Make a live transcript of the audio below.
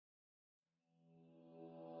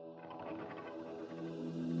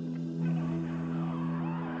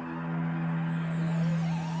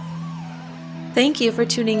Thank you for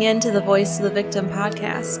tuning in to the Voice of the Victim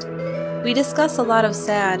podcast. We discuss a lot of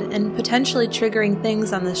sad and potentially triggering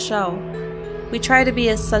things on this show. We try to be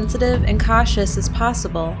as sensitive and cautious as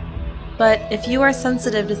possible, but if you are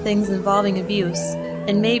sensitive to things involving abuse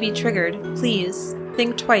and may be triggered, please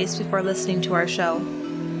think twice before listening to our show.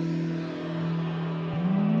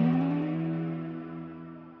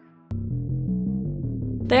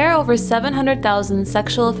 There are over 700,000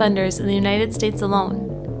 sexual offenders in the United States alone.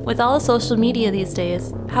 With all the social media these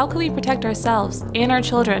days, how can we protect ourselves and our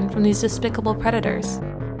children from these despicable predators?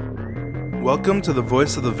 Welcome to the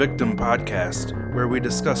Voice of the Victim podcast, where we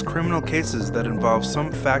discuss criminal cases that involve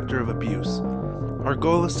some factor of abuse. Our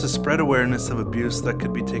goal is to spread awareness of abuse that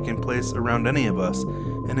could be taking place around any of us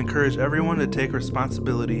and encourage everyone to take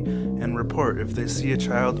responsibility and report if they see a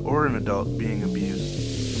child or an adult being abused.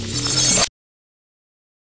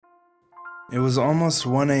 It was almost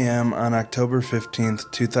 1 a.m. on October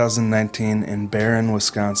 15th, 2019 in Barron,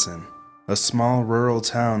 Wisconsin, a small rural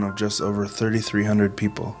town of just over 3,300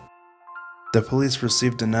 people. The police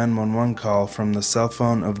received a 911 call from the cell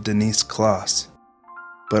phone of Denise,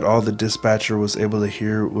 but all the dispatcher was able to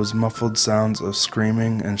hear was muffled sounds of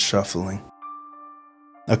screaming and shuffling.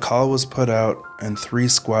 A call was put out and 3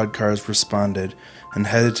 squad cars responded and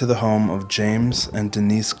headed to the home of Jayme and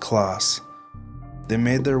Denise. They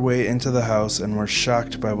made their way into the house and were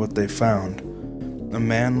shocked by what they found. A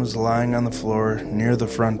man was lying on the floor near the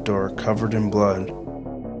front door, covered in blood.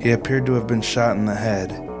 He appeared to have been shot in the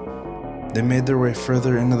head. They made their way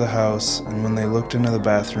further into the house, and when they looked into the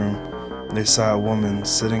bathroom, they saw a woman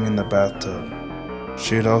sitting in the bathtub.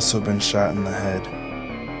 She had also been shot in the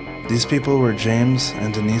head. These people were Jayme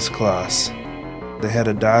and Denise. They had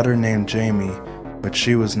a daughter named Jayme, but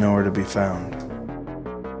she was nowhere to be found.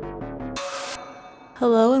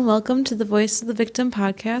 Hello and welcome to the Voice of the Victim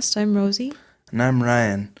podcast. I'm Rosie. And I'm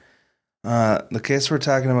Ryan. The case we're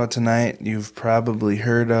talking about tonight, you've probably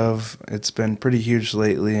heard of. It's been pretty huge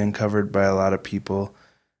lately and covered by a lot of people.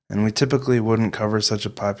 And we typically wouldn't cover such a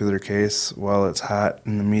popular case while it's hot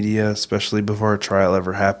in the media, especially before a trial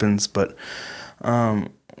ever happens. But we're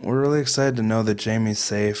really excited to know that Jayme's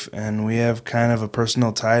safe, and we have kind of a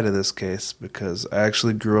personal tie to this case because I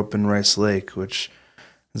actually grew up in Rice Lake, which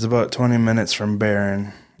is about 20 minutes from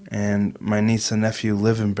Barron, and my niece and nephew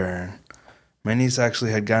live in Barron. My niece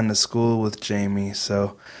actually had gone to school with Jayme,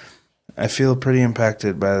 so I feel pretty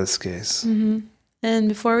impacted by this case. And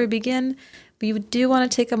before we begin, we do want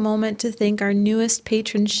to take a moment to thank our newest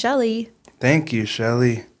patron, Shelly. Thank you,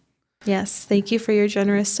 Shelly. Yes, thank you for your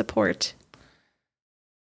generous support.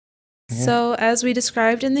 Yeah. So, as we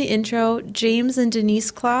described in the intro, Jayme and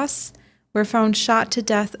Denise were found shot to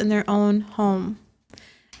death in their own home,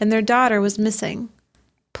 and their daughter was missing.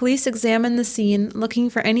 Police examined the scene, looking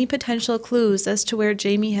for any potential clues as to where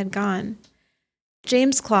Jayme had gone.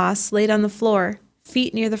 Jayme laid on the floor,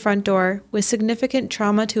 feet near the front door, with significant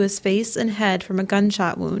trauma to his face and head from a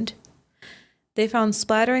gunshot wound. They found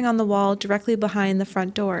splattering on the wall directly behind the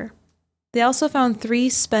front door. They also found 3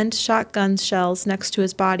 spent shotgun shells next to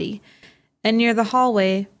his body, and near the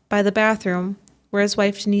hallway, by the bathroom, where his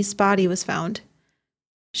wife Denise's body was found.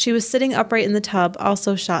 She was sitting upright in the tub,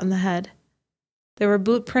 also shot in the head. There were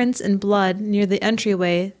boot prints and blood near the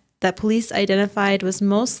entryway that police identified was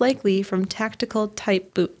most likely from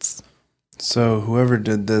tactical-type boots. So whoever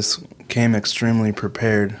did this came extremely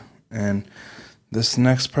prepared, and this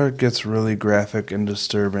next part gets really graphic and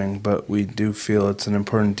disturbing, but we do feel it's an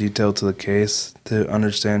important detail to the case to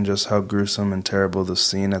understand just how gruesome and terrible the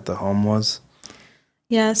scene at the home was.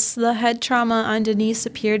 Yes, the head trauma on Denise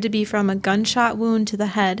appeared to be from a gunshot wound to the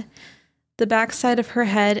head. The backside of her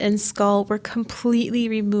head and skull were completely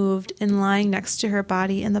removed and lying next to her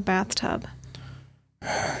body in the bathtub.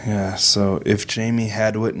 Yeah, so if Jayme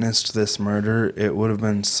had witnessed this murder, it would have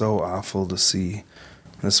been so awful to see.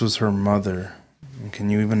 This was her mother. Can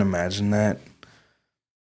you even imagine that?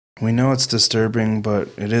 We know it's disturbing, but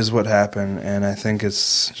it is what happened, and I think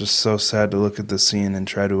it's just so sad to look at the scene and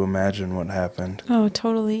try to imagine what happened. Oh,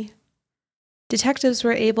 totally. Detectives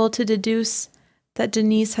were able to deduce that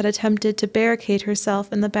Denise had attempted to barricade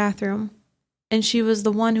herself in the bathroom, and she was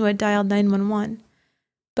the one who had dialed 911.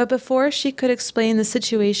 But before she could explain the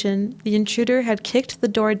situation, the intruder had kicked the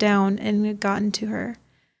door down and had gotten to her.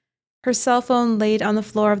 Her cell phone laid on the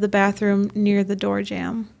floor of the bathroom near the door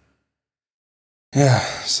jamb. Yeah,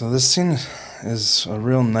 so this scene is a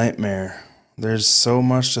real nightmare. There's so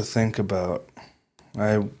much to think about.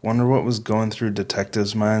 I wonder what was going through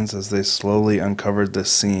detectives' minds as they slowly uncovered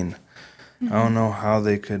this scene. I don't know how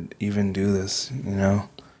they could even do this, you know?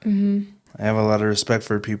 I have a lot of respect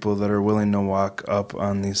for people that are willing to walk up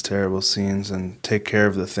on these terrible scenes and take care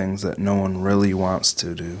of the things that no one really wants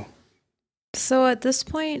to do. So at this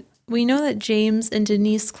point, we know that James and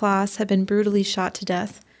Denise Kloss have been brutally shot to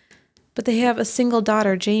death, but they have a single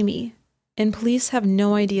daughter, Jayme, and police have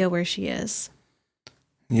no idea where she is.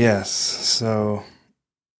 Yes, so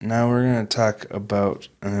now we're going to talk about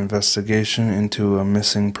an investigation into a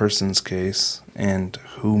missing persons case and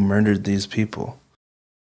who murdered these people.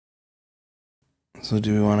 So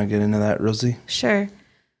do we want to get into that, Rosie? Sure.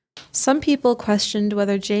 Some people questioned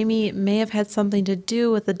whether Jayme may have had something to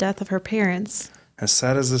do with the death of her parents. As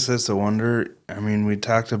sad as this is to wonder, we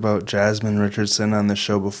talked about Jasmine Richardson on the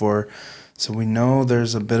show before, so we know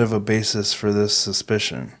there's a bit of a basis for this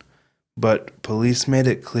suspicion. But police made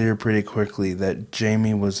it clear pretty quickly that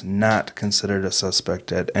Jayme was not considered a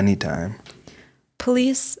suspect at any time.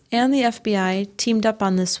 Police and the FBI teamed up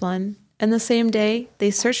on this one, and the same day,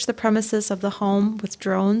 they searched the premises of the home with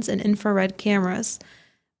drones and infrared cameras,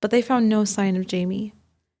 but they found no sign of Jayme.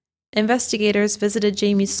 Investigators visited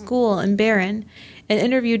Jayme's school in Barron and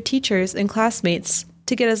interviewed teachers and classmates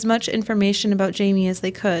to get as much information about Jayme as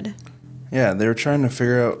they could. Yeah, they were trying to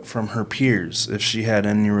figure out from her peers if she had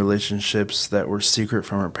any relationships that were secret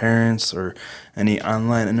from her parents or any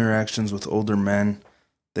online interactions with older men.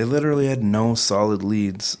 They literally had no solid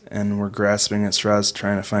leads and were grasping at straws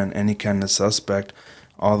trying to find any kind of suspect,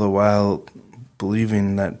 all the while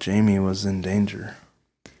believing that Jayme was in danger.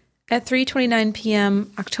 At 3:29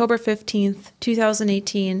 p.m., October 15th,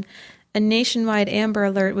 2018, a nationwide Amber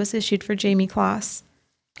Alert was issued for Jayme Kloss.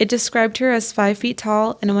 It described her as 5 feet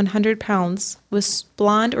tall and 100 pounds, with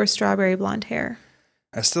blonde or strawberry blonde hair.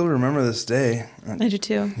 I still remember this day. I do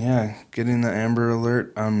too. Yeah, getting the Amber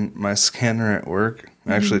Alert on my scanner at work.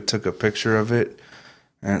 I actually took a picture of it,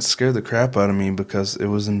 and it scared the crap out of me because it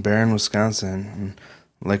was in Barron, Wisconsin. And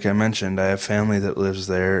like I mentioned, I have family that lives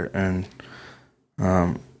there, and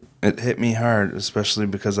it hit me hard, especially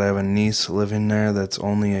because I have a niece living there that's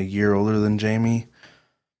only a year older than Jayme.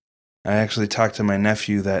 I actually talked to my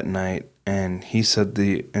nephew that night, and he said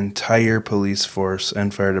the entire police force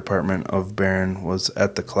and fire department of Barron was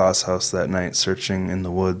at the Kloss house that night searching in the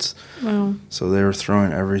woods. Wow. So they were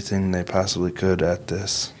throwing everything they possibly could at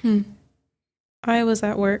this. I was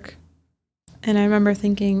at work, and I remember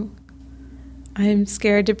thinking, I'm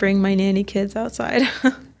scared to bring my nanny kids outside.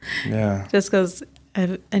 Yeah. Just because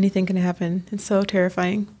anything can happen. It's so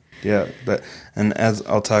terrifying. Yeah, and as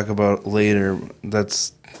I'll talk about later,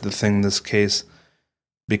 that's the thing, this case,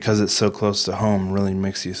 because it's so close to home, really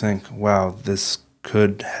makes you think, wow, this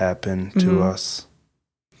could happen to us.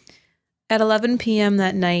 At 11 p.m.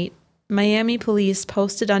 that night, Miami police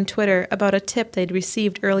posted on Twitter about a tip they'd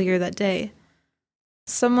received earlier that day.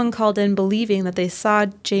 Someone called in believing that they saw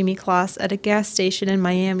Jayme Kloss at a gas station in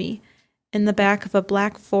Miami, in the back of a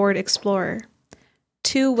black Ford Explorer.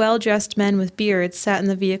 2 well-dressed men with beards sat in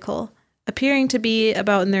the vehicle, appearing to be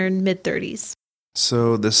about in their mid-30s.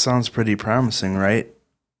 So this sounds pretty promising, right?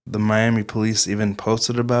 The Miami police even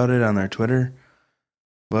posted about it on their Twitter.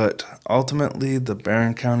 But ultimately, the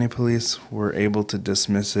Barron County police were able to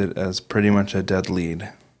dismiss it as pretty much a dead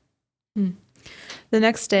lead. The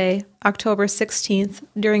next day, October 16th,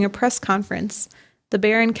 during a press conference, the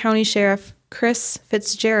Barron County Sheriff, Chris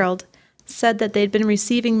Fitzgerald, said that they'd been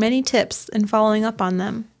receiving many tips and following up on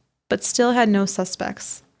them, but still had no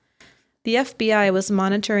suspects. The FBI was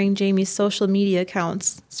monitoring Jayme's social media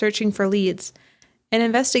accounts, searching for leads, and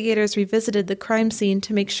investigators revisited the crime scene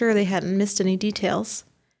to make sure they hadn't missed any details.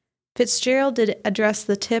 Fitzgerald did address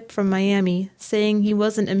the tip from Miami, saying he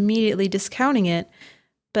wasn't immediately discounting it,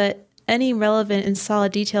 but any relevant and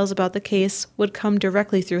solid details about the case would come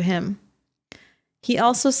directly through him. He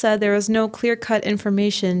also said there was no clear-cut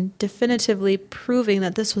information definitively proving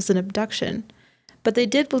that this was an abduction, but they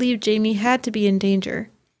did believe Jayme had to be in danger.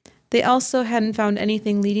 They also hadn't found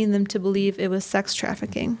anything leading them to believe it was sex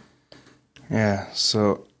trafficking. Yeah,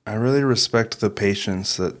 so I really respect the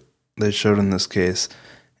patience that they showed in this case.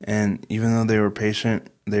 And even though they were patient,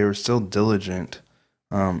 they were still diligent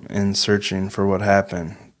in searching for what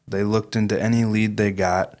happened. They looked into any lead they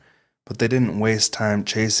got, but they didn't waste time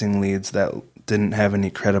chasing leads that didn't have any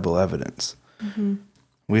credible evidence.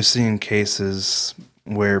 We've seen cases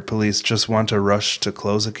where police just want to rush to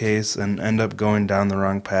close a case and end up going down the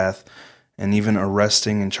wrong path and even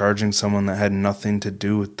arresting and charging someone that had nothing to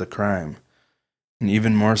do with the crime. And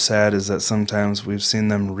even more sad is that sometimes we've seen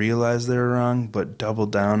them realize they were wrong but double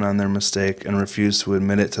down on their mistake and refuse to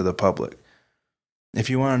admit it to the public. If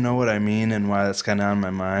you want to know what I mean and why that's kind of on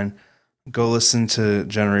my mind, go listen to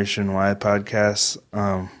Generation Y podcast,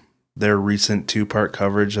 their recent 2-part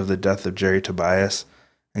coverage of the death of Jerry Tobias.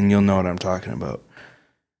 and you'll know what I'm talking about.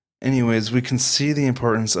 Anyways, we can see the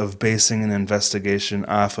importance of basing an investigation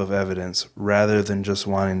off of evidence rather than just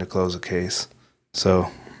wanting to close a case.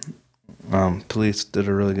 So, police did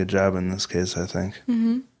a really good job in this case, I think.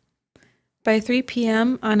 Mm-hmm. By 3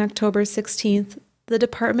 p.m. on October 16th, the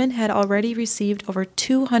department had already received over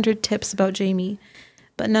 200 tips about Jayme,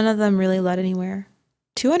 but none of them really led anywhere.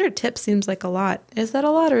 200 tips seems like a lot. Is that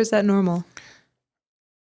a lot or is that normal?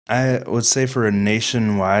 I would say for a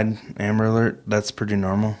nationwide Amber Alert, that's pretty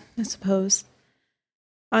normal. I suppose.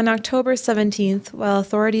 On October 17th, while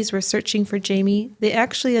authorities were searching for Jayme, they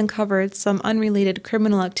actually uncovered some unrelated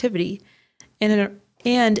criminal activity, and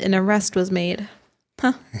an arrest was made.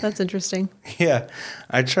 Huh, that's interesting. Yeah,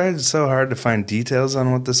 I tried so hard to find details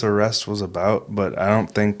on what this arrest was about, but I don't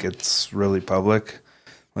think it's really public.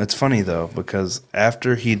 It's funny, though, because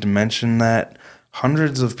after he'd mentioned that,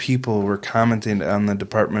 hundreds of people were commenting on the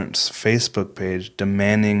department's Facebook page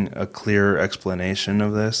demanding a clearer explanation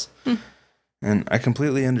of this. And I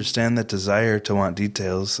completely understand that desire to want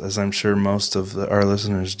details, as I'm sure most of our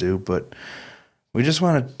listeners do, but we just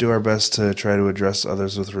want to do our best to try to address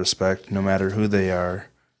others with respect, no matter who they are.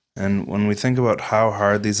 And when we think about how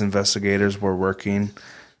hard these investigators were working,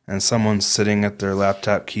 and someone's sitting at their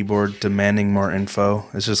laptop keyboard demanding more info,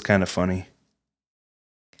 it's just kind of funny.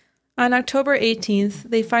 On October 18th,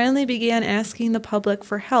 they finally began asking the public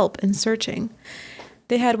for help in searching.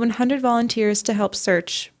 They had 100 volunteers to help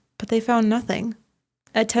search, but they found nothing.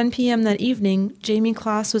 At 10 p.m. that evening, Jayme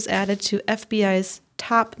Closs was added to FBI's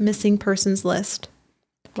top missing persons list.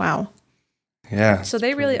 Wow. Yeah. So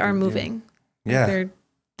they really are moving. Yeah.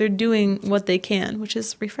 They're doing what they can, which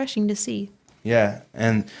is refreshing to see. Yeah,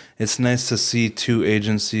 and it's nice to see two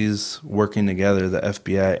agencies working together, the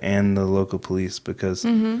FBI and the local police, because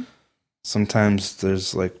sometimes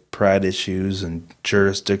there's like pride issues and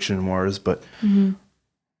jurisdiction wars, but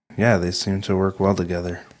yeah, they seem to work well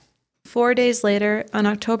together. 4 days later, on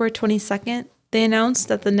October 22nd, they announced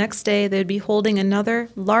that the next day they would be holding another,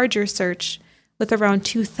 larger search with around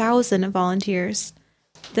 2,000 volunteers.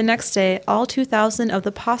 The next day, all 2,000 of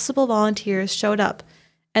the possible volunteers showed up,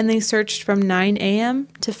 and they searched from 9 a.m.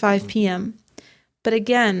 to 5 p.m. But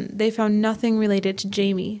again, they found nothing related to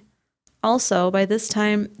Jayme. Also, by this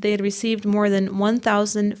time, they had received more than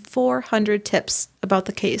 1,400 tips about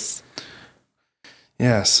the case.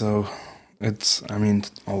 Yeah, so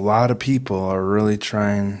a lot of people are really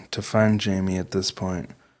trying to find Jayme at this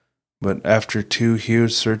point. But after 2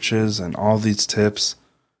 huge searches and all these tips,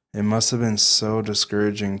 it must have been so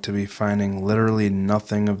discouraging to be finding literally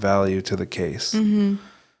nothing of value to the case.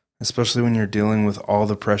 Especially when you're dealing with all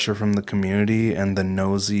the pressure from the community and the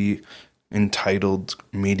nosy, entitled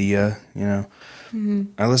media, you know.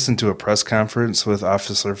 I listened to a press conference with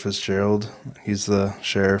Officer Fitzgerald. He's the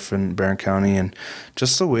sheriff in Barron County, and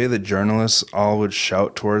just the way the journalists all would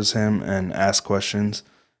shout towards him and ask questions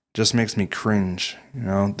just makes me cringe. You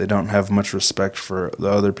know, they don't have much respect for the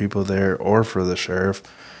other people there or for the sheriff.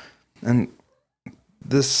 And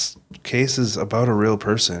this case is about a real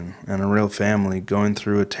person and a real family going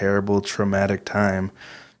through a terrible, traumatic time.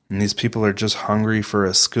 And these people are just hungry for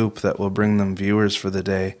a scoop that will bring them viewers for the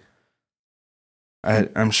day.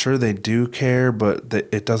 I'm sure they do care, but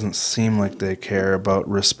it doesn't seem like they care about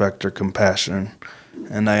respect or compassion.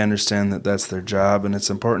 And I understand that that's their job, and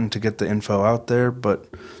it's important to get the info out there, but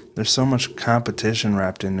there's so much competition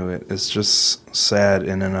wrapped into it. It's just sad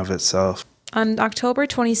in and of itself. On October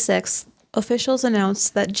 26th, officials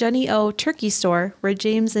announced that Jenny O Turkey Store, where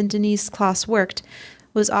James and Denise Closs worked,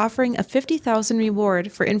 was offering a $50,000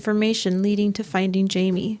 reward for information leading to finding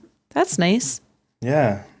Jayme. That's nice.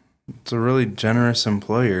 Yeah, it's a really generous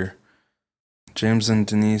employer. James and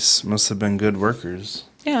Denise must have been good workers.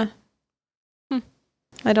 Yeah.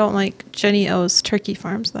 I don't like Jenny O's turkey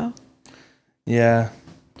farms, though. Yeah.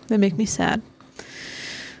 They make me sad.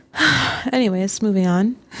 Anyways, moving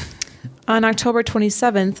on. On October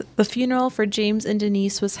 27th, the funeral for James and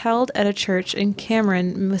Denise was held at a church in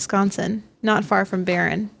Cameron, Wisconsin, not far from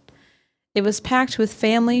Barron. It was packed with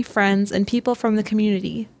family, friends, and people from the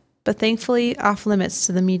community, but thankfully off limits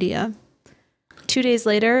to the media. 2 days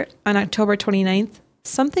later, on October 29th,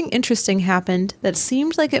 something interesting happened that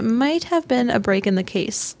seemed like it might have been a break in the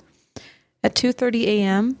case. At 2:30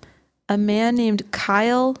 a.m., a man named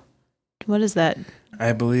Kyle, what is that?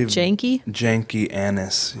 I believe Janky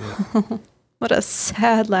Annis. Yeah. What a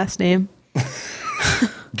sad last name.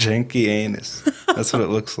 Janky Annis. That's what it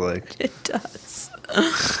looks like. It does.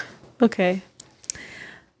 Okay.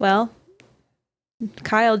 Well,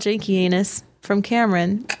 Kyle Janky Annis from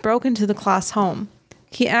Cameron broke into the Closs home.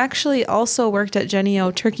 He actually also worked at Jenny O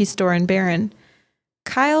Turkey Store in Barron.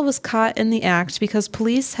 Kyle was caught in the act because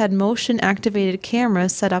police had motion-activated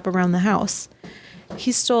cameras set up around the house.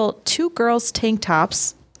 He stole 2 girls' tank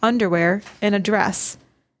tops, underwear, and a dress,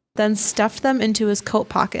 then stuffed them into his coat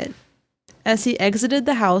pocket. As he exited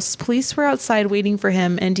the house, police were outside waiting for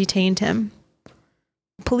him and detained him.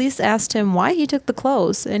 Police asked him why he took the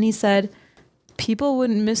clothes, and he said, "People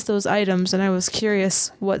wouldn't miss those items, and I was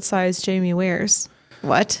curious what size Jayme wears."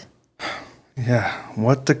 What? Yeah,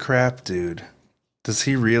 what the crap, dude? Does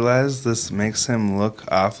he realize this makes him look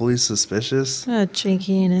awfully suspicious?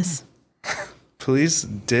 Jankiness. Police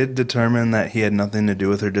did determine that he had nothing to do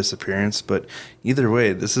with her disappearance, but either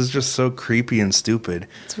way, this is just so creepy and stupid.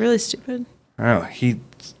 It's really stupid. Oh, he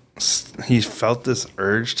felt this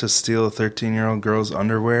urge to steal a 13-year-old girl's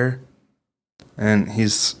underwear, and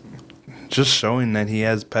he's just showing that he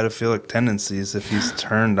has pedophilic tendencies if he's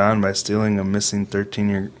turned on by stealing a missing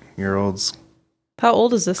 13-year-old's How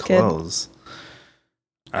old is this clothes.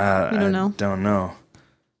 You don't know? I don't know.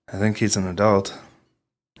 I think he's an adult.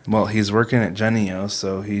 Well, he's working at Jenny-O,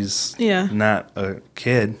 so he's not a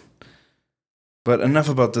kid. But enough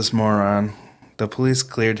about this moron. The police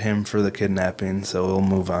cleared him for the kidnapping, so we'll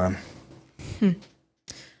move on.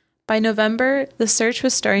 By November, the search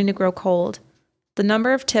was starting to grow cold. The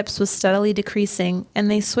number of tips was steadily decreasing, and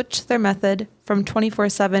they switched their method from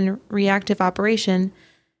 24/7 reactive operation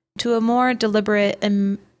to a more deliberate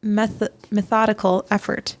and methodical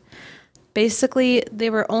effort. Basically, they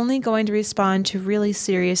were only going to respond to really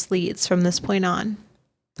serious leads from this point on.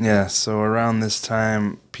 Yeah, so around this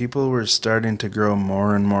time, people were starting to grow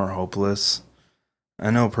more and more hopeless. I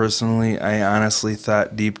know personally, I honestly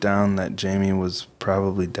thought deep down that Jayme was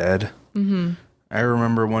probably dead. Mm-hmm. I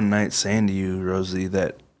remember one night saying to you, Rosie,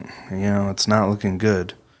 that, it's not looking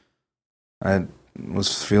good. I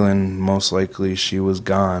was feeling most likely she was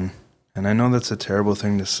gone. And I know that's a terrible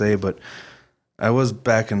thing to say, but I was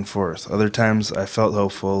back and forth. Other times I felt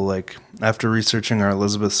hopeful, like after researching our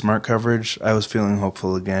Elizabeth Smart coverage, I was feeling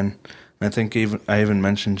hopeful again. And I think I even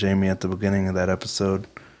mentioned Jayme at the beginning of that episode,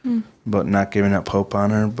 but not giving up hope on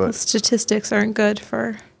her. But the statistics aren't good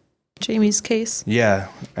for Jayme's case. Yeah,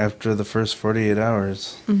 after the first 48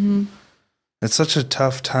 hours. Mm-hmm. It's such a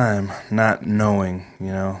tough time not knowing,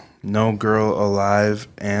 no girl alive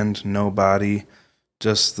and no body.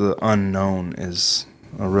 Just the unknown is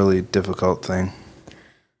a really difficult thing.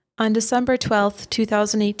 On December 12th,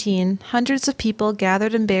 2018, hundreds of people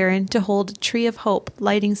gathered in Barron to hold a Tree of Hope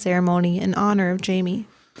lighting ceremony in honor of Jayme.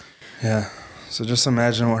 Yeah, so just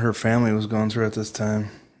imagine what her family was going through at this time.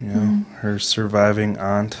 Her surviving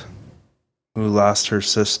aunt who lost her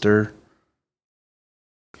sister.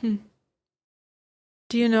 Do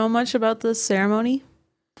you know much about this ceremony,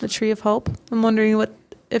 the Tree of Hope? I'm wondering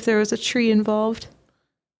if there was a tree involved.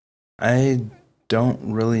 I don't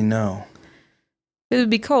really know. It would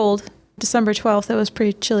be cold. December 12th, that was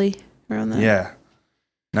pretty chilly around then. Yeah.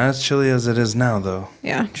 Not as chilly as it is now, though.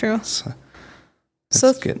 Yeah, true. It's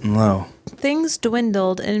getting low. Things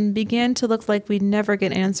dwindled and began to look like we'd never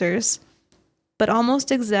get answers. But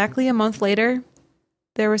almost exactly a month later,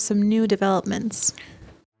 there were some new developments.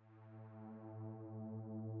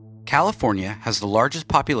 California has the largest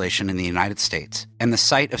population in the United States and the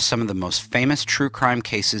site of some of the most famous true crime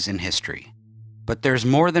cases in history. But there's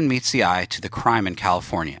more than meets the eye to the crime in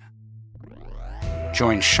California.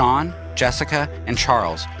 Join Sean, Jessica, and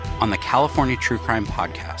Charles on the California True Crime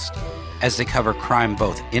Podcast as they cover crime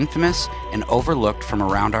both infamous and overlooked from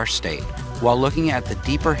around our state, while looking at the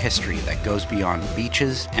deeper history that goes beyond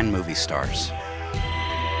beaches and movie stars.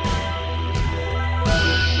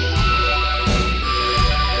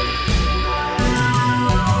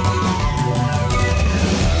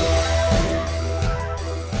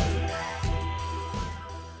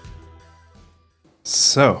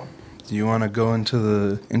 So, do you want to go into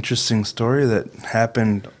the interesting story that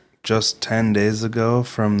happened just 10 days ago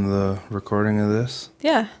from the recording of this?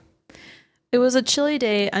 Yeah. It was a chilly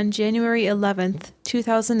day on January 11th,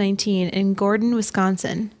 2019 in Gordon,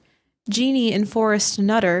 Wisconsin. Jeannie and Forrest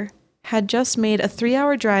Nutter had just made a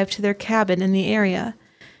 3-hour drive to their cabin in the area.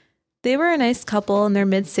 They were a nice couple in their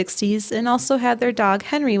mid-60s and also had their dog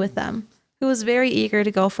Henry with them, who was very eager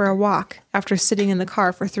to go for a walk after sitting in the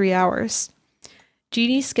car for 3 hours.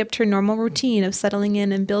 Jeannie skipped her normal routine of settling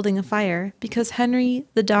in and building a fire because Henry,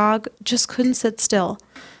 the dog, just couldn't sit still.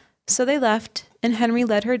 So they left, and Henry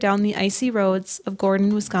led her down the icy roads of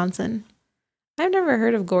Gordon, Wisconsin. I've never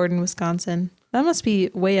heard of Gordon, Wisconsin. That must be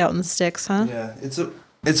way out in the sticks, huh? Yeah,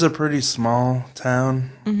 it's a pretty small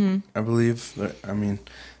town, I believe. I mean,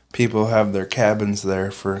 people have their cabins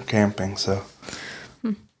there for camping, so.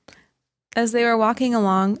 As they were walking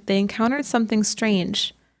along, they encountered something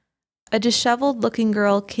strange. a disheveled-looking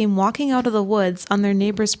girl came walking out of the woods on their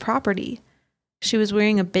neighbor's property. She was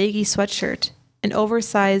wearing a baggy sweatshirt and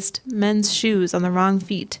oversized men's shoes on the wrong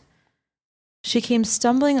feet. She came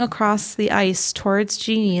stumbling across the ice towards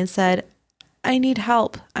Jeannie and said, "I need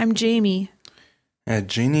help. I'm Jayme." Yeah,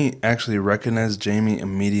 Jeannie actually recognized Jayme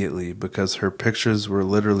immediately because her pictures were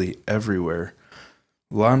literally everywhere.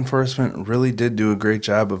 Law enforcement really did do a great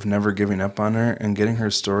job of never giving up on her and getting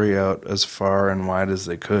her story out as far and wide as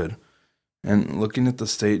they could. And looking at the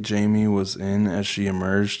state Jayme was in as she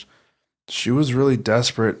emerged, she was really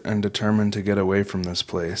desperate and determined to get away from this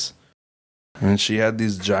place. And she had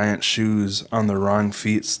these giant shoes on the wrong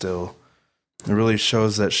feet still. It really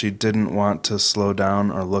shows that she didn't want to slow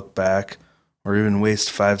down or look back or even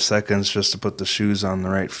waste 5 seconds just to put the shoes on the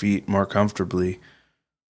right feet more comfortably.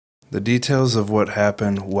 The details of what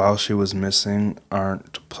happened while she was missing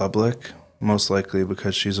aren't public, most likely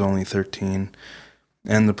because she's only 13,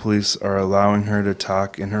 and the police are allowing her to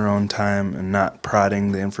talk in her own time and not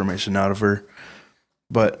prodding the information out of her.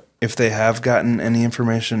 But if they have gotten any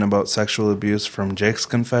information about sexual abuse from Jake's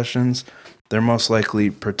confessions, they're most likely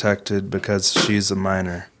protected because she's a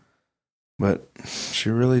minor. But she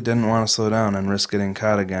really didn't want to slow down and risk getting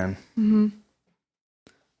caught again. Mm-hmm.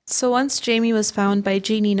 So once Jayme was found by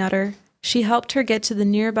Jeannie Nutter, she helped her get to the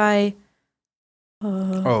nearby...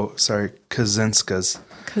 Kazinskas.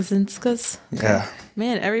 Kazinskas? Okay. Yeah.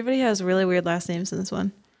 Man, everybody has really weird last names in this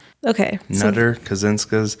one. Okay. Nutter,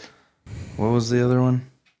 Kazinskas. What was the other one?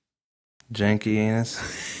 Janky Anus?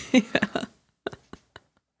 Yeah.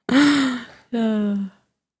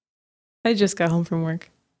 I just got home from work.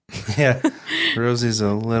 Yeah. Rosie's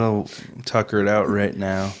a little tuckered out right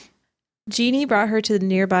now. Jeannie brought her to the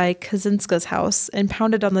nearby Kazinska's house and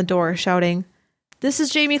pounded on the door, shouting, "This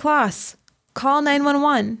is Jayme Kloss. Call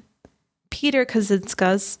 911. Peter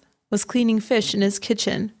Kazinskas was cleaning fish in his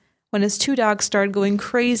kitchen when his 2 dogs started going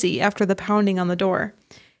crazy after the pounding on the door.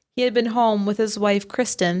 He had been home with his wife,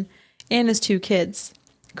 Kristen, and his 2 kids.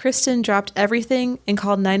 Kristen dropped everything and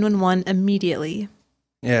called 911 immediately."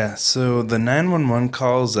 Yeah, so the 911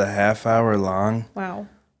 call is a half hour long. Wow.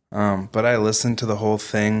 But I listened to the whole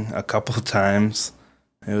thing a couple times.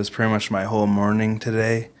 It was pretty much my whole morning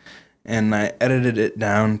today. And I edited it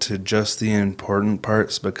down to just the important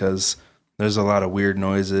parts because there's a lot of weird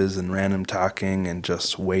noises and random talking and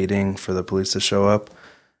just waiting for the police to show up.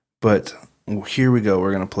 But here we go.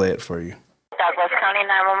 We're going to play it for you. Douglas County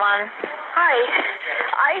 911. Hi.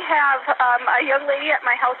 I have a young lady at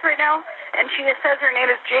my house right now, and she says her name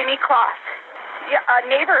is Jayme Kloss. Yeah, a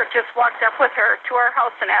neighbor just walked up with her to our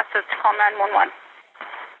house and asked us to call 911.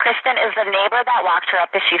 Kristen, is the neighbor that walked her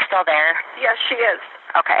up, is she still there? Yes, she is.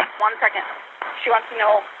 Okay. 1 second. She wants to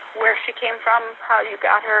know where she came from, how you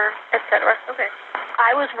got her, etc. Okay.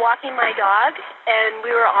 I was walking my dog, and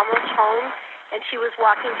we were almost home, and she was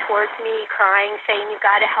walking towards me crying, saying, "You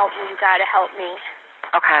got to help me, you got to help me."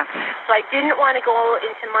 Okay. So I didn't want to go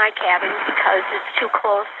into my cabin because it's too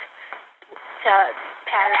close to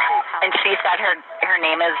Patterson's house. And she said her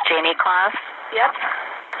name is Jayme Kloss? Yep.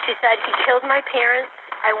 She said, "He killed my parents.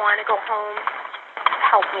 I want to go home.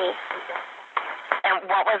 Help me." And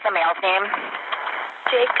what was the male's name?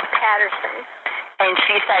 Jake Patterson. And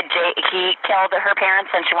she said he killed her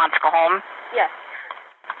parents and she wants to go home? Yes.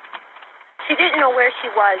 She didn't know where she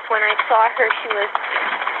was. When I saw her, she was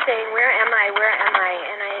saying, "Where am I? Where am I?"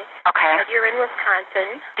 And I said, "You're in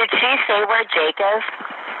Wisconsin." Did she say where Jake is?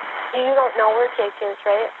 You don't know where Jake is,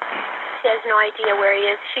 right? She has no idea where he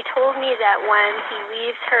is. She told me that when he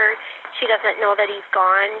leaves her, she doesn't know that he's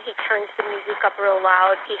gone. He turns the music up real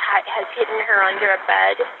loud. He has hidden her under a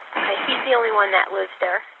bed. He's the only one that lives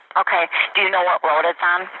there. Okay. Do you know what road it's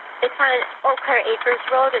on? It's on Eau Claire Acres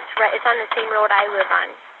Road. It's on the same road I live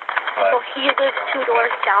on. What? So he lives 2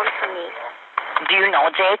 doors down from me. Do you know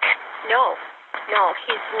Jake? No,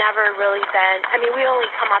 he's never really been. I mean, we only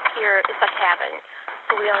come up here. It's a cabin.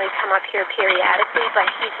 So we only come up here periodically, but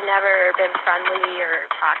he's never been friendly or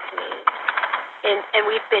talked to me. And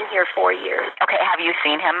we've been here 4 years. Okay, have you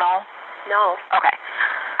seen him, though? No. Okay.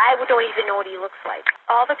 I don't even know what he looks like.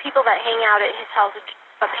 All the people that hang out at his house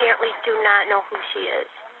apparently do not know who she is.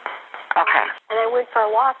 Okay. And I went for a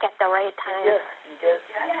walk at the right time. Yes, you did.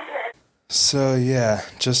 So yeah,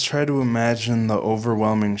 just try to imagine the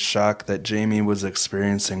overwhelming shock that Jayme was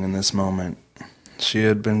experiencing in this moment. She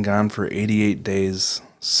had been gone for 88 days,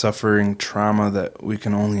 suffering trauma that we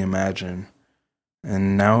can only imagine.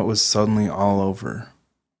 And now it was suddenly all over.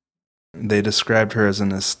 They described her as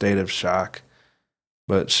in a state of shock,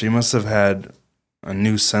 but she must have had a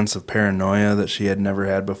new sense of paranoia that she had never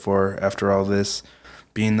had before after all this,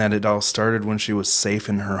 being that it all started when she was safe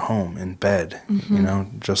in her home, in bed,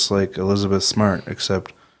 just like Elizabeth Smart,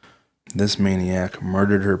 except this maniac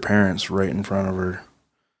murdered her parents right in front of her.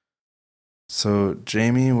 So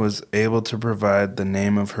Jayme was able to provide the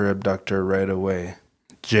name of her abductor right away,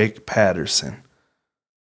 Jake Patterson.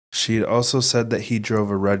 She'd also said that he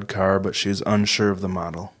drove a red car, but she was unsure of the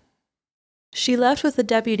model. She left with the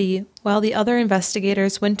deputy while the other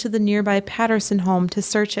investigators went to the nearby Patterson home to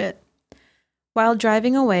search it. While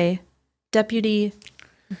driving away, Deputy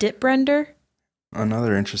Ditbrender?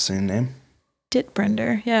 Another interesting name.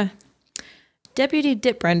 Ditbrender, yeah. Deputy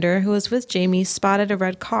Ditbrender, who was with Jayme, spotted a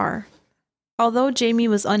red car. Although Jayme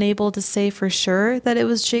was unable to say for sure that it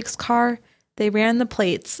was Jake's car, they ran the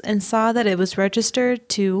plates and saw that it was registered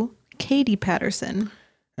to Katie Patterson.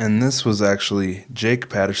 And this was actually Jake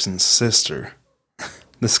Patterson's sister.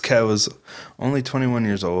 This guy was only 21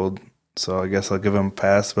 years old, so I guess I'll give him a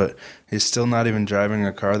pass, but he's still not even driving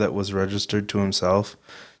a car that was registered to himself.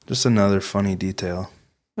 Just another funny detail.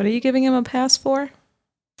 What are you giving him a pass for?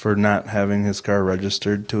 For not having his car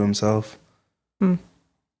registered to himself.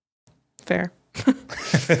 Fair.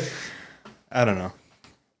 I don't know.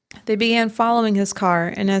 They began following his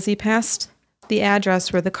car, and as he passed the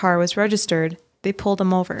address where the car was registered, they pulled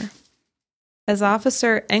him over. As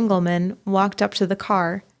Officer Engelman walked up to the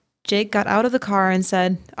car, Jake got out of the car and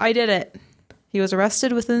said, "I did it." He was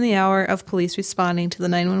arrested within the hour of police responding to the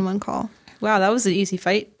 911 call. Wow, that was an easy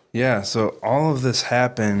fight. Yeah, so all of this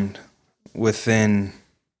happened within,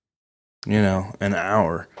 an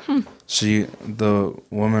hour. The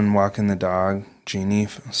woman walking the dog, Jeannie,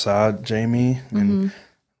 saw Jayme, and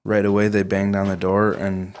right away they banged on the door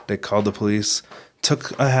and they called the police.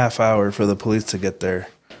 Took a half hour for the police to get there,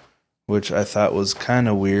 which I thought was kind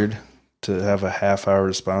of weird to have a half-hour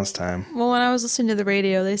response time. Well, when I was listening to the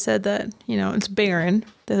radio, they said that, it's barren.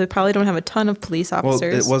 That they probably don't have a ton of police officers.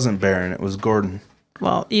 Well, it wasn't Barron. It was Gordon.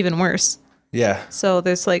 Well, even worse. Yeah. So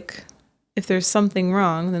there's if there's something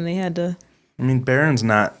wrong, then they had to... I mean, Barron's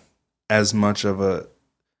not as much of a,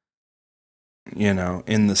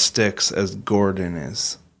 in the sticks as Gordon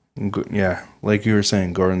is. Yeah, like you were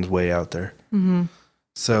saying, Gordon's way out there.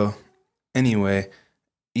 So, anyway,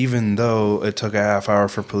 even though it took a half hour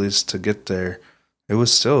for police to get there, it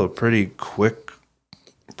was still a pretty quick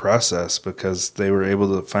process because they were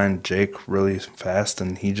able to find Jake really fast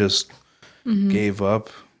and he just gave up.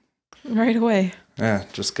 Right away. Yeah,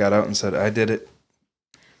 just got out and said, "I did it."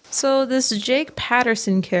 So this Jake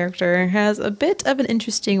Patterson character has a bit of an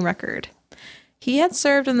interesting record. He had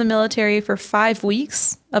served in the military for 5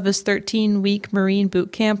 weeks of his 13-week Marine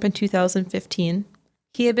boot camp in 2015.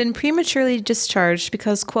 He had been prematurely discharged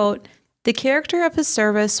because, quote, "the character of his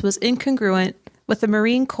service was incongruent with the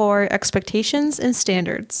Marine Corps expectations and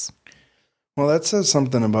standards." Well, that says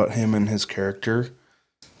something about him and his character.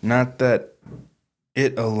 Not that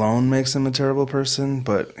it alone makes him a terrible person,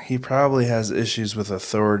 but he probably has issues with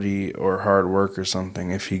authority or hard work or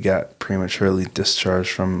something if he got prematurely discharged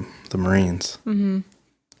from the Marines.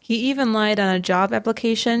 He even lied on a job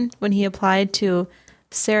application when he applied to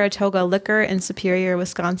Saratoga Liquor in Superior,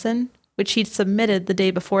 Wisconsin, which he'd submitted the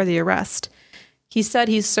day before the arrest. He said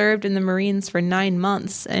he served in the Marines for 9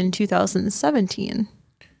 months in 2017.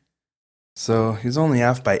 So he's only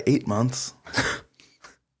off by 8 months.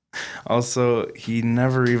 Also, he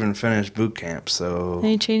never even finished boot camp, so... And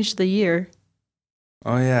he changed the year.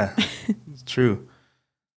 Oh, yeah. It's true.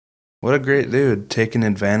 What a great dude, taking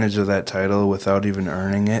advantage of that title without even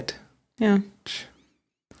earning it. Yeah.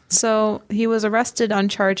 So he was arrested on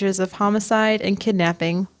charges of homicide and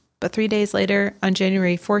kidnapping, but 3 days later, on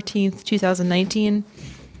January 14th, 2019,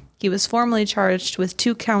 he was formally charged with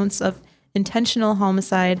 2 counts of intentional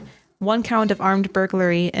homicide, 1 count of armed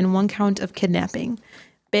burglary, and 1 count of kidnapping.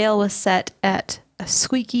 Bail was set at a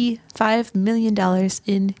squeaky $5 million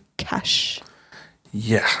in cash.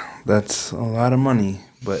 Yeah, that's a lot of money,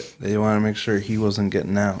 but they want to make sure he wasn't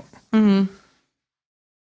getting out.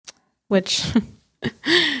 Which,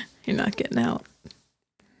 you're not getting out.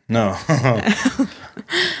 No. I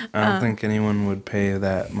don't think anyone would pay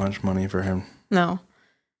that much money for him. No.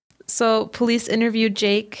 So police interviewed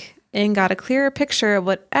Jake and got a clearer picture of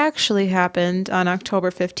what actually happened on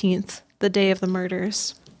October 15th, the day of the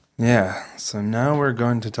murders. Yeah, so now we're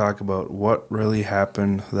going to talk about what really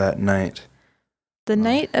happened that night. The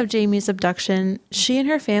night of Jayme's abduction, she and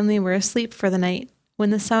her family were asleep for the night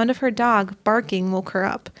when the sound of her dog barking woke her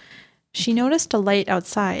up. She noticed a light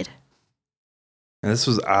outside. And this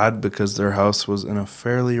was odd because their house was in a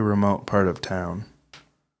fairly remote part of town.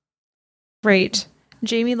 Right.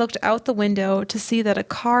 Jayme looked out the window to see that a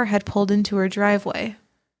car had pulled into her driveway.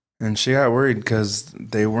 And she got worried because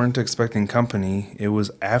they weren't expecting company. It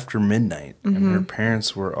was after midnight, and her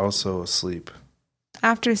parents were also asleep.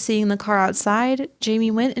 After seeing the car outside,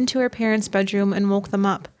 Jayme went into her parents' bedroom and woke them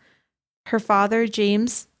up. Her father,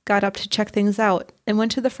 James, got up to check things out and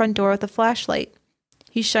went to the front door with a flashlight.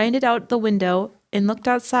 He shined it out the window and looked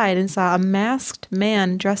outside and saw a masked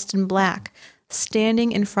man dressed in black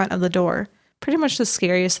standing in front of the door. Pretty much the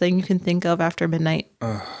scariest thing you can think of after midnight.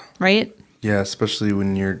 Right? Yeah, especially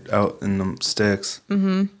when you're out in the sticks.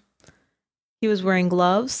 He was wearing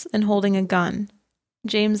gloves and holding a gun.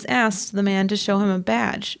 James asked the man to show him a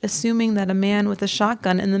badge, assuming that a man with a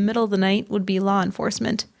shotgun in the middle of the night would be law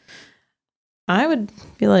enforcement. I would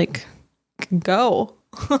be like, go.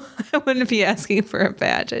 I wouldn't be asking for a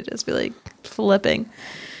badge. I'd just be like flipping.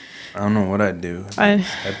 I don't know what I'd do. I'd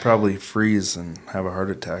probably freeze and have a heart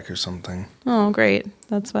attack or something. Oh, great.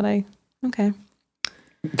 That's what okay.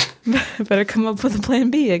 Better come up with a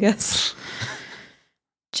plan B, I guess.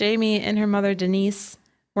 Jayme and her mother, Denise,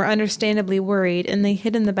 were understandably worried, and they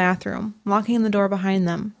hid in the bathroom, locking the door behind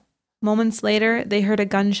them. Moments later, they heard a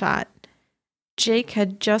gunshot. Jake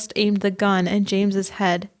had just aimed the gun at James's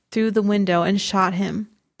head through the window and shot him.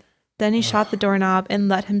 Then he shot the doorknob and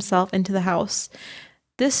let himself into the house.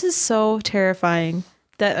 This is so terrifying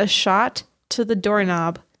that a shot to the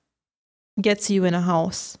doorknob gets you in a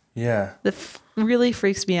house. Yeah. That really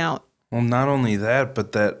freaks me out. Well, not only that,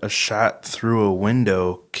 but that a shot through a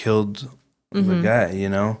window killed the guy, you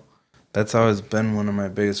know? That's always been one of my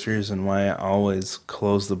biggest fears, and why I always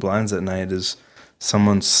close the blinds at night is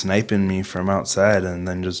someone sniping me from outside and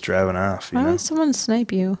then just driving off. Why would someone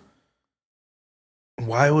snipe you?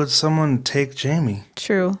 Why would someone take Jayme?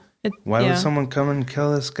 True. Why would someone come and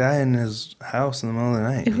kill this guy in his house in the middle of the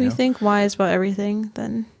night? If we think wise about everything,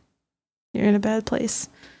 then you're in a bad place.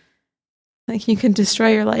 Like, you can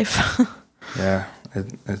destroy your life. Yeah,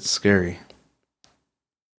 it's scary.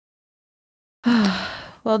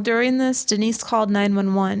 Well, during this, Denise called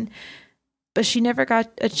 911, but she never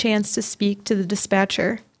got a chance to speak to the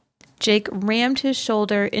dispatcher. Jake rammed his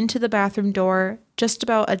shoulder into the bathroom door just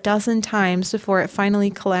about a dozen times before it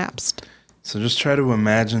finally collapsed. So just try to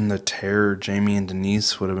imagine the terror Jayme and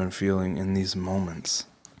Denise would have been feeling in these moments.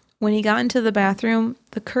 When he got into the bathroom,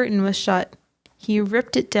 the curtain was shut. He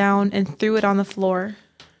ripped it down and threw it on the floor.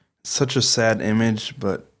 Such a sad image,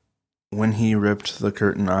 but when he ripped the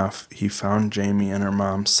curtain off, he found Jayme and her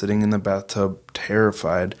mom sitting in the bathtub,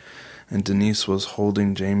 terrified, and Denise was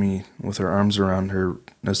holding Jayme with her arms around her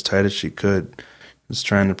as tight as she could, just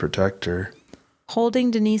trying to protect her.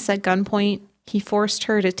 Holding Denise at gunpoint, he forced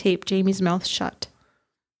her to tape Jayme's mouth shut.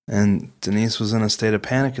 And Denise was in a state of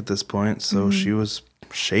panic at this point, so she was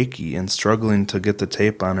shaky and struggling to get the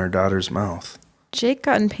tape on her daughter's mouth. Jake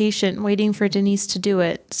got impatient waiting for Denise to do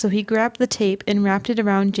it, so he grabbed the tape and wrapped it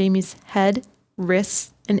around Jayme's head,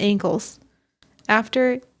 wrists, and ankles.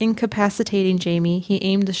 After incapacitating Jayme, he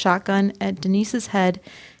aimed the shotgun at Denise's head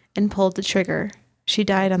and pulled the trigger. She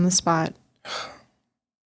died on the spot.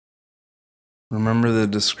 Remember the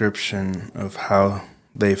description of how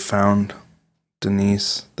they found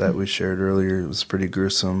Denise that we shared earlier? It was pretty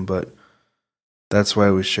gruesome, but that's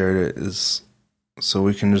why we shared it, is so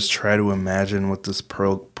we can just try to imagine what this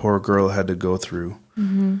poor girl had to go through.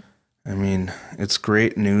 I mean, it's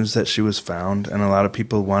great news that she was found, and a lot of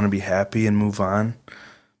people want to be happy and move on,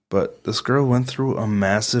 but this girl went through a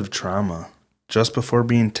massive trauma just before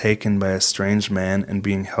being taken by a strange man and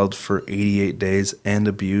being held for 88 days and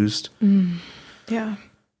abused. Yeah.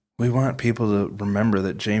 We want people to remember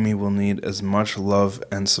that Jayme will need as much love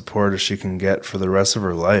and support as she can get for the rest of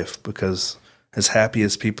her life, because as happy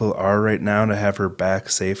as people are right now to have her back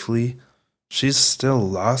safely, she's still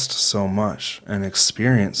lost so much and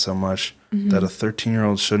experienced so much that a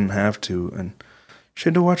 13-year-old shouldn't have to. And she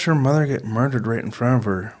had to watch her mother get murdered right in front of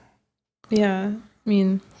her. Yeah. I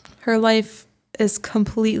mean, her life is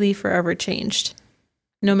completely forever changed.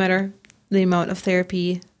 No matter the amount of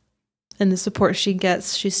therapy and the support she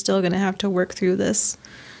gets, she's still going to have to work through this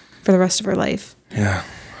for the rest of her life. Yeah.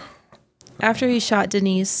 After he shot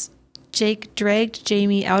Denise, Jake dragged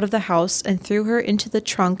Jayme out of the house and threw her into the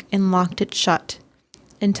trunk and locked it shut.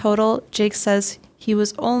 In total, Jake says he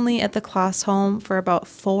was only at the class home for about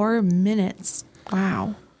 4 minutes.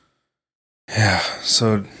 Wow. Yeah,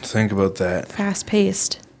 so think about that.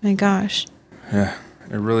 Fast-paced. My gosh. Yeah,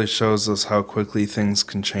 it really shows us how quickly things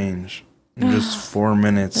can change. In just 4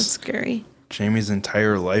 minutes, That's scary. Jayme's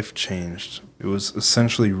entire life changed. It was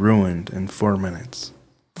essentially ruined in 4 minutes.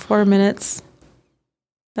 4 minutes.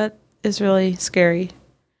 That is really scary.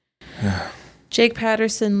 Yeah. Jake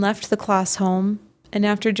Patterson left the class home, and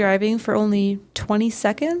after driving for only 20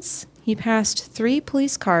 seconds, he passed 3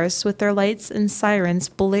 police cars with their lights and sirens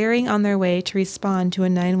blaring on their way to respond to a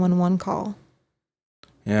 911 call.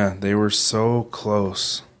 Yeah, they were so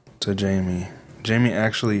close to Jayme. Jayme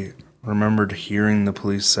actually remembered hearing the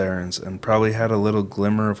police sirens and probably had a little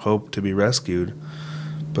glimmer of hope to be rescued,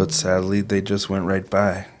 but sadly they just went right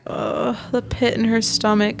by. The pit in her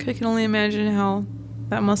stomach. I can only imagine how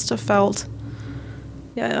that must have felt.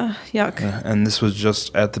 Yeah, yuck. And this was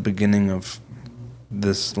just at the beginning of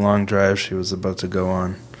this long drive she was about to go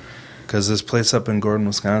on. Because this place up in Gordon,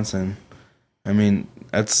 Wisconsin, I mean,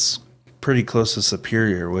 that's pretty close to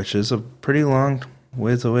Superior, which is a pretty long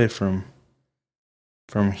ways away from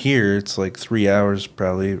here. It's like 3 hours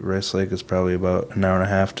probably. Rice Lake is probably about an hour and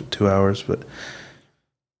a half to 2 hours, but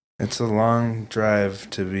it's a long drive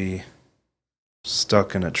to be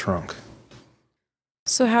stuck in a trunk.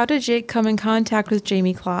 So how did Jake come in contact with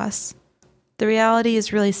Jayme Kloss? The reality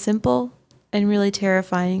is really simple and really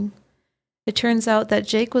terrifying. It turns out that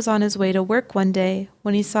Jake was on his way to work one day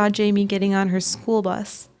when he saw Jayme getting on her school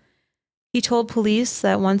bus. He told police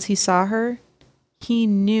that once he saw her, he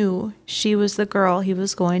knew she was the girl he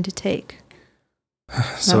was going to take.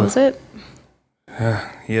 So, that was it.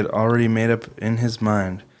 He had already made up in his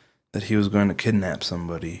mind that he was going to kidnap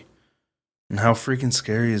somebody. And how freaking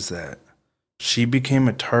scary is that? She became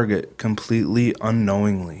a target completely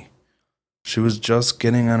unknowingly. She was just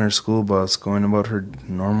getting on her school bus, going about her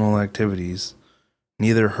normal activities.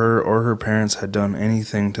 Neither her or her parents had done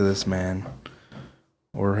anything to this man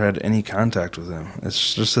or had any contact with him.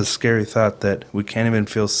 It's just a scary thought that we can't even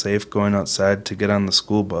feel safe going outside to get on the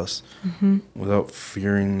school bus without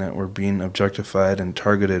fearing that we're being objectified and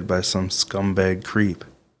targeted by some scumbag creep.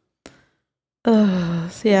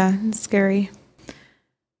 Yeah, it's scary.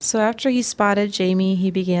 So after he spotted Jayme, he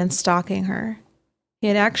began stalking her. He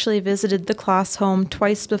had actually visited the Kloss home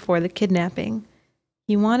twice before the kidnapping.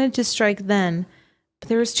 He wanted to strike then, but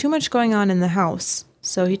there was too much going on in the house,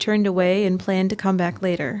 so he turned away and planned to come back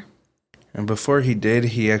later. And before he did,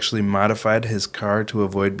 he actually modified his car to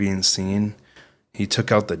avoid being seen. He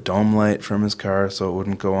took out the dome light from his car so it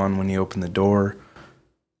wouldn't go on when he opened the door.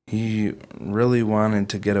 He really wanted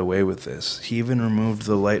to get away with this. He even removed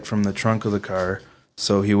the light from the trunk of the car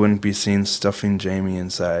so he wouldn't be seen stuffing Jayme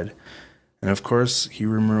inside. And of course, he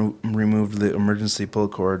removed the emergency pull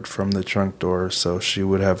cord from the trunk door so she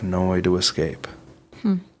would have no way to escape.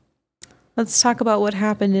 Let's talk about what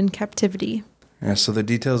happened in captivity. Yeah, so the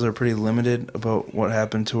details are pretty limited about what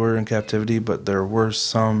happened to her in captivity, but there were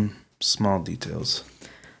some small details.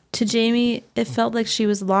 To Jayme, it felt like she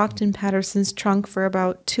was locked in Patterson's trunk for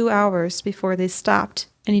about 2 hours before they stopped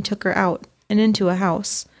and he took her out and into a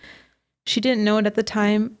house. She didn't know it at the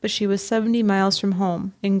time, but she was 70 miles from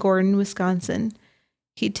home in Gordon, Wisconsin.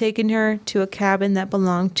 He'd taken her to a cabin that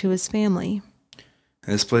belonged to his family.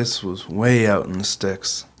 This place was way out in the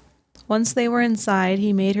sticks. Once they were inside,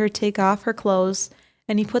 he made her take off her clothes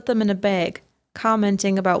and he put them in a bag,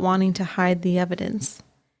 commenting about wanting to hide the evidence.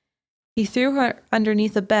 He threw her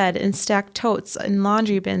underneath a bed and stacked totes and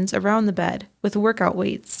laundry bins around the bed with workout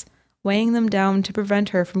weights, weighing them down to prevent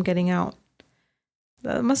her from getting out.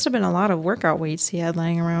 That must have been a lot of workout weights he had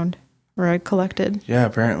lying around, or had collected. Yeah,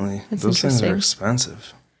 apparently. Those things are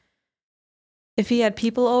expensive. If he had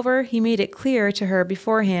people over, he made it clear to her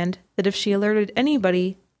beforehand that if she alerted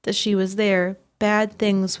anybody that she was there, bad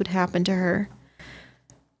things would happen to her.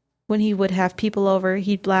 When he would have people over,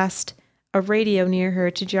 he'd blast a radio near her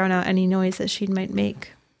to drown out any noise that she might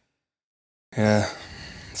make. Yeah.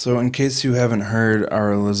 So in case you haven't heard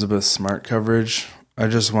our Elizabeth Smart coverage, I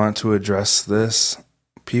just want to address this.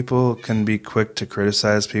 People can be quick to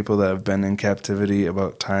criticize people that have been in captivity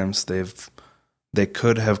about times they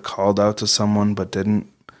could have called out to someone but didn't.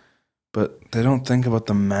 But they don't think about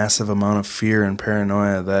the massive amount of fear and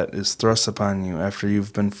paranoia that is thrust upon you after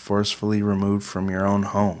you've been forcefully removed from your own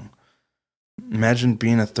home. Imagine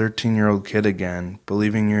being a 13-year-old kid again,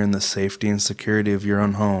 believing you're in the safety and security of your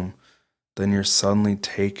own home, then you're suddenly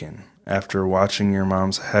taken after watching your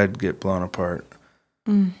mom's head get blown apart.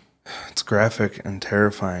 It's graphic and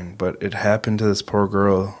terrifying, but it happened to this poor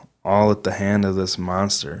girl all at the hand of this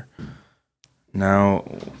monster. Now,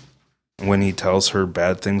 when he tells her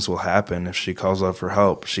bad things will happen if she calls out for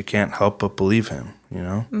help, she can't help but believe him, you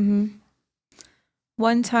know?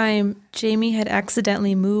 One time, Jayme had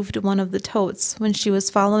accidentally moved one of the totes when she was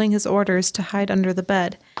following his orders to hide under the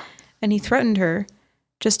bed, and he threatened her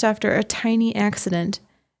just after a tiny accident.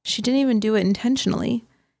 She didn't even do it intentionally.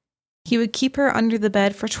 He would keep her under the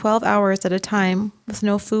bed for 12 hours at a time with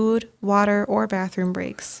no food, water, or bathroom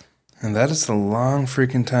breaks. And that is a long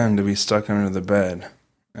freaking time to be stuck under the bed.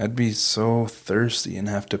 I'd be so thirsty and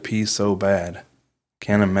have to pee so bad.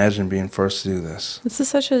 Can't imagine being forced to do this. This is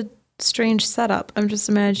such a strange setup. I'm just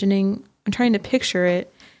imagining, I'm trying to picture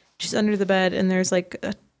it. She's under the bed and there's like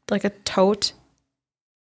a tote.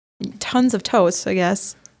 Tons of totes, I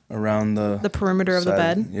guess. Around the perimeter of the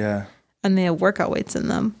bed. Yeah. And they have workout weights in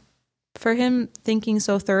them. For him thinking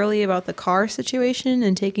so thoroughly about the car situation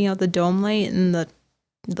and taking out the dome light and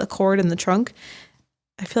the cord in the trunk,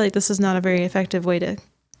 I feel like this is not a very effective way to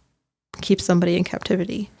keep somebody in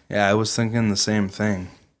captivity. Yeah, I was thinking the same thing,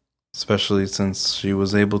 especially since she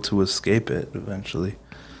was able to escape it eventually.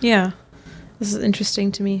 Yeah, this is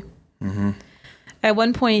interesting to me. Mm-hmm. At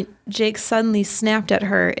one point, Jake suddenly snapped at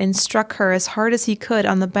her and struck her as hard as he could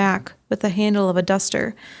on the back with the handle of a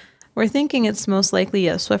duster. We're thinking it's most likely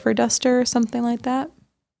a Swiffer duster or something like that,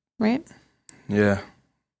 right? Yeah.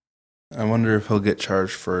 I wonder if he'll get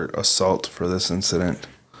charged for assault for this incident.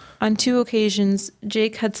 On 2 occasions,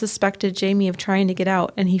 Jake had suspected Jayme of trying to get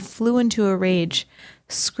out, and he flew into a rage,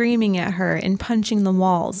 screaming at her and punching the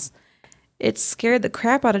walls. It scared the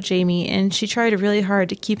crap out of Jayme, and she tried really hard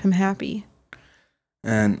to keep him happy.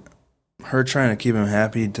 And her trying to keep him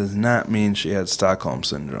happy does not mean she had Stockholm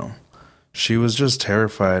Syndrome. She was just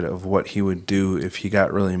terrified of what he would do if he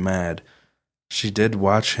got really mad. She did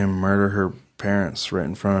watch him murder her parents right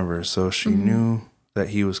in front of her, so she knew that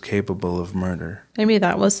he was capable of murder. Maybe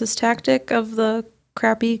that was his tactic of the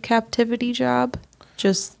crappy captivity job.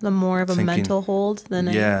 Just the more of a mental hold than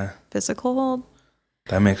a physical hold.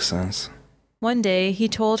 That makes sense. One day, he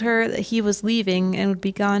told her that he was leaving and would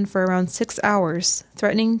be gone for around 6 hours,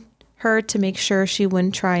 threatening her to make sure she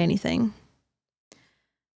wouldn't try anything.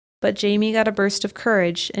 But Jayme got a burst of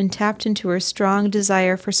courage and tapped into her strong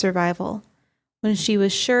desire for survival. When she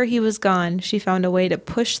was sure he was gone, she found a way to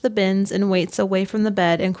push the bins and weights away from the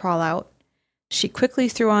bed and crawl out. She quickly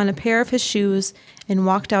threw on a pair of his shoes and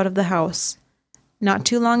walked out of the house. Not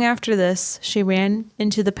too long after this, she ran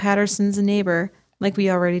into the Pattersons' neighbor, like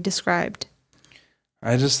we already described.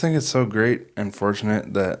 I just think it's so great and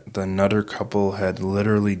fortunate that the Nutter couple had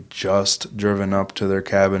literally just driven up to their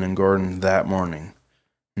cabin in Gordon that morning.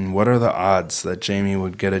 And what are the odds that Jayme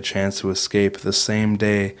would get a chance to escape the same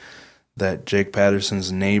day that Jake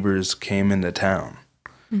Patterson's neighbors came into town?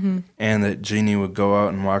 Mm-hmm. And that Jeannie would go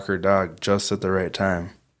out and walk her dog just at the right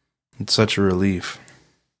time. It's such a relief.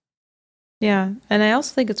 Yeah, and I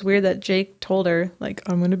also think it's weird that Jake told her, like,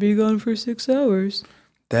 I'm going to be gone for 6 hours.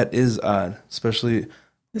 That is odd, especially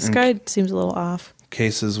this guy seems a little off.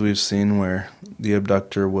 Cases we've seen where the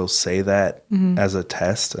abductor will say that as a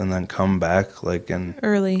test and then come back like in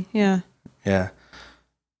early, yeah.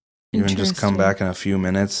 Even just come back in a few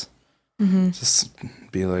minutes. Just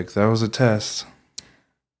be like, that was a test.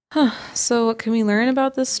 So what can we learn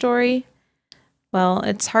about this story? Well,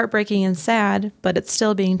 it's heartbreaking and sad, but it's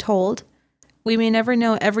still being told. We may never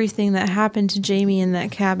know everything that happened to Jayme in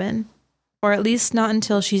that cabin, or at least not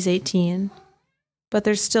until she's 18. But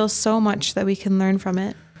there's still so much that we can learn from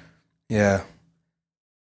it. Yeah.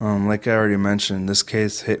 Like I already mentioned, this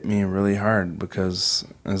case hit me really hard because,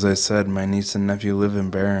 as I said, my niece and nephew live in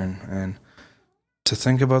Barron, and to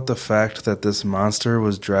think about the fact that this monster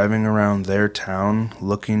was driving around their town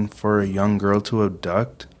looking for a young girl to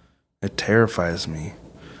abduct, it terrifies me.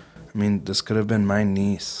 I mean, this could have been my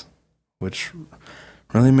niece, which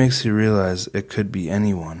really makes you realize it could be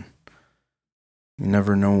anyone. You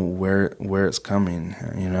never know where it's coming,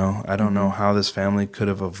 you know? I don't know how this family could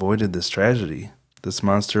have avoided this tragedy. This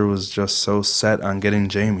monster was just so set on getting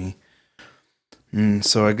Jayme.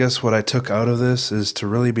 So I guess what I took out of this is to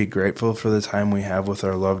really be grateful for the time we have with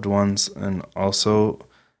our loved ones, and also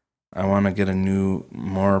I want to get a new,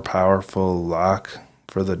 more powerful lock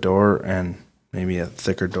for the door and maybe a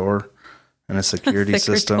thicker door and a security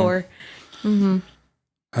system. Door.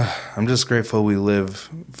 I'm just grateful we live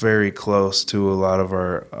very close to a lot of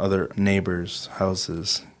our other neighbors'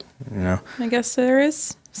 houses, you know? I guess there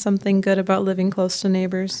is something good about living close to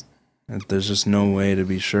neighbors. There's just no way to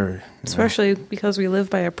be sure. Especially because we live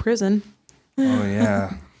by a prison. Oh,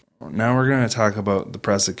 yeah. Now we're going to talk about the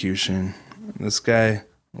prosecution. This guy,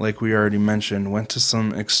 like we already mentioned, went to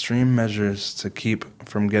some extreme measures to keep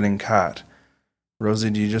from getting caught. Rosie,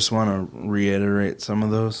 do you just want to reiterate some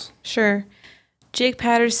of those? Sure. Jake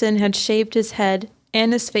Patterson had shaved his head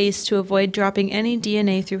and his face to avoid dropping any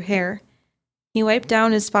DNA through hair. He wiped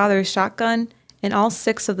down his father's shotgun and all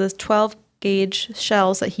 6 of the 12-gauge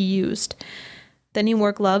shells that he used. Then he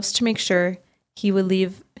wore gloves to make sure he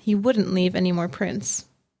wouldn't leave any more prints.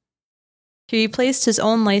 He replaced his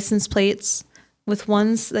own license plates with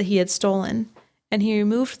ones that he had stolen, and he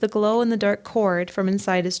removed the glow-in-the-dark cord from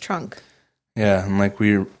inside his trunk. Yeah, and like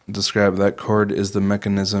we described, that cord is the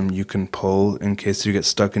mechanism you can pull in case you get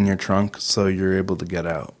stuck in your trunk so you're able to get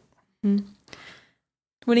out. Mm.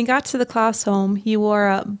 When he got to the class home, he wore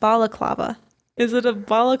a balaclava. Is it a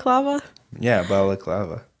balaclava? Yeah,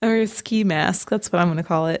 balaclava. Or a ski mask. That's what I'm going to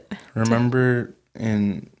call it. Remember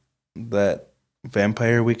in that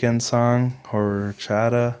Vampire Weekend song,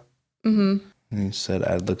 Horchata? Mm-hmm. He said,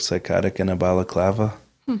 I'd look psychotic in a balaclava.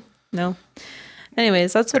 No.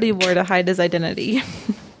 Anyways, that's what he wore to hide his identity.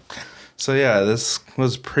 So yeah, this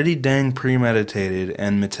was pretty dang premeditated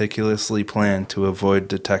and meticulously planned to avoid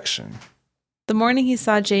detection. The morning he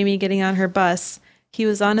saw Jayme getting on her bus, he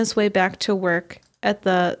was on his way back to work at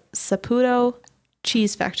the Saputo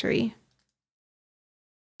cheese factory.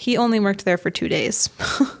 He only worked there for 2 days.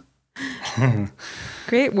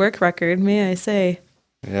 Great work record, may I say.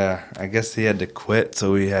 Yeah, I guess he had to quit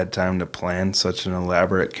so he had time to plan such an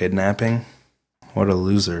elaborate kidnapping. What a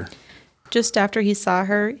loser. Just after he saw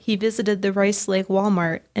her, he visited the Rice Lake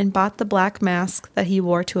Walmart and bought the black mask that he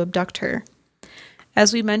wore to abduct her.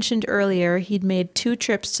 As we mentioned earlier, he'd made 2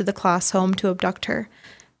 trips to the class home to abduct her,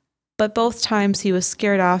 but both times he was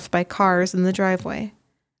scared off by cars in the driveway.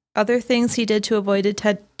 Other things he did to avoid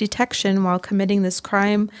detection while committing this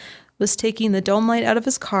crime was taking the dome light out of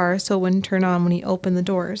his car so it wouldn't turn on when he opened the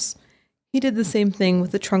doors. He did the same thing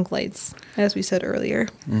with the trunk lights, as we said earlier.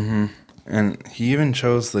 Mm-hmm. And he even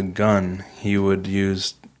chose the gun he would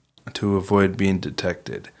use to avoid being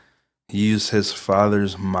detected. He used his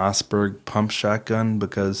father's Mossberg pump shotgun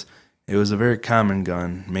because it was a very common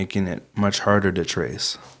gun, making it much harder to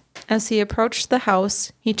trace. As he approached the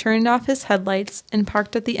house, he turned off his headlights and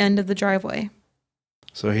parked at the end of the driveway.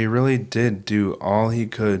 So he really did do all he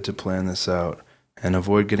could to plan this out and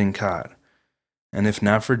avoid getting caught. And if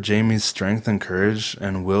not for Jayme's strength and courage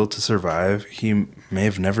and will to survive, he may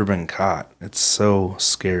have never been caught. It's so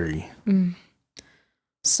scary.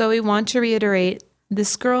 So we want to reiterate,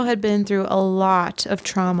 this girl had been through a lot of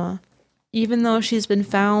trauma. Even though she's been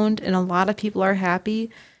found and a lot of people are happy,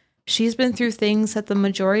 she's been through things that the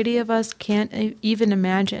majority of us can't even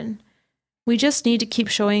imagine. We just need to keep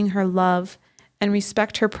showing her love and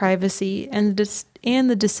respect her privacy and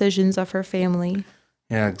the decisions of her family.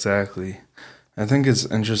 Yeah, exactly. I think it's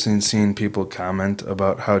interesting seeing people comment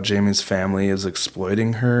about how Jayme's family is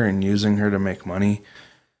exploiting her and using her to make money.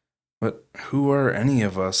 But who are any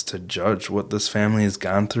of us to judge what this family has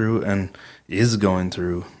gone through and is going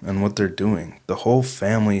through and what they're doing? The whole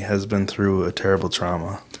family has been through a terrible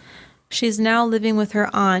trauma. She's now living with her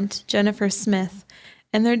aunt, Jennifer Smith,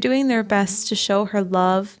 and they're doing their best to show her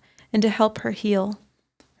love and to help her heal.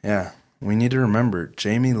 Yeah, we need to remember,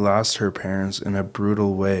 Jayme lost her parents in a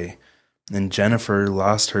brutal way, and Jennifer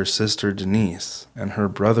lost her sister Denise and her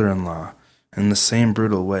brother-in-law in the same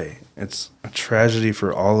brutal way. It's a tragedy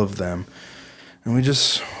for all of them, and we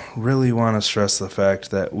just really want to stress the fact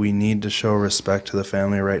that we need to show respect to the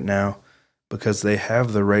family right now because they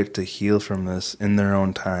have the right to heal from this in their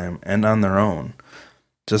own time and on their own.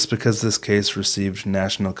 Just because this case received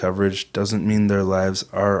national coverage doesn't mean their lives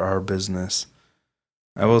are our business.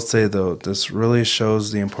 I will say, though, this really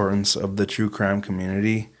shows the importance of the true crime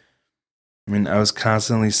community. I mean, I was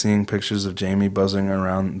constantly seeing pictures of Jayme buzzing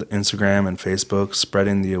around Instagram and Facebook,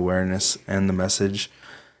 spreading the awareness and the message.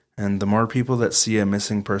 And the more people that see a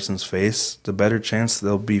missing person's face, the better chance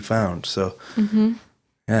they'll be found. So,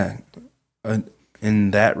 yeah,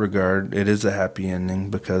 in that regard, it is a happy ending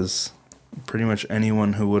because pretty much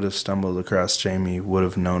anyone who would have stumbled across Jayme would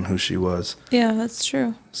have known who she was. Yeah, that's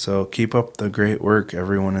true. So keep up the great work,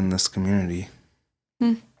 everyone in this community.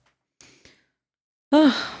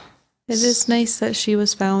 Oh, it is nice that she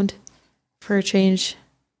was found for a change.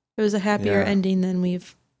 It was a happier ending than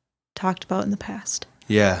we've talked about in the past.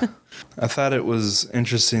 Yeah. I thought it was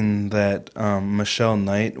interesting that Michelle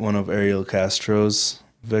Knight, one of Ariel Castro's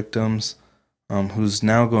victims, who's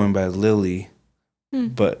now going by Lily,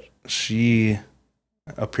 but she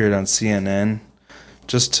appeared on CNN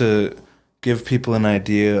just to give people an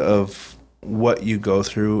idea of what you go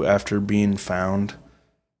through after being found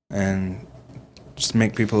and just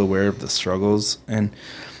make people aware of the struggles. And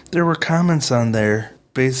there were comments on there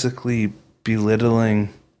basically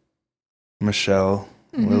belittling Michelle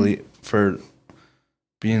Lily for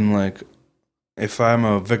being like, if I'm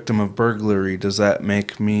a victim of burglary, does that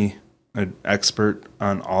make me an expert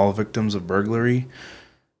on all victims of burglary?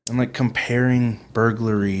 And like comparing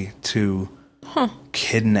burglary to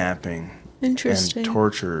kidnapping and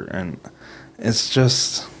torture, and it's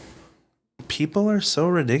just, people are so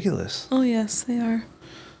ridiculous. Oh yes, they are.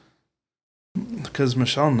 Because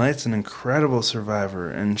Michelle Knight's an incredible survivor,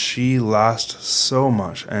 and she lost so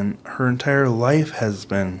much, and her entire life has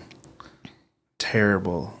been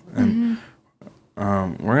terrible. And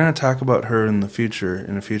we're going to talk about her in a future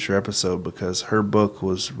episode, because her book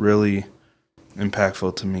was really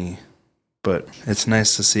impactful to me. But it's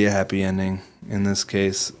nice to see a happy ending in this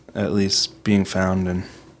case, at least being found. And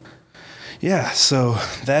yeah, so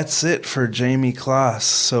that's it for Jayme Kloss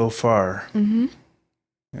so far. You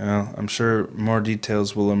know, I'm sure more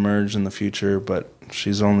details will emerge in the future, but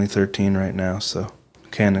she's only 13 right now, so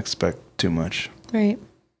can't expect too much. Right.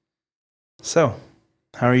 So,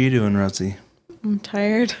 how are you doing, Rosie? I'm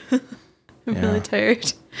tired. I'm really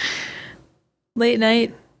tired. Late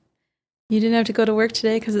night. You didn't have to go to work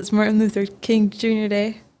today because it's Martin Luther King Jr.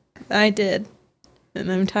 Day. I did. And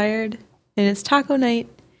I'm tired. And it's taco night.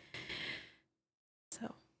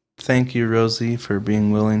 So. Thank you, Rosie, for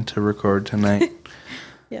being willing to record tonight.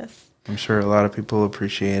 Yes. I'm sure a lot of people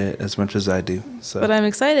appreciate it as much as I do. So. But I'm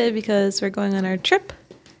excited because we're going on our trip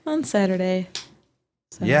on Saturday.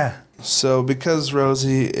 So. Yeah. So because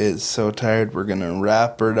Rosie is so tired, we're going to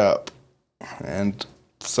wrap her up. And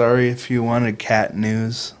sorry if you wanted cat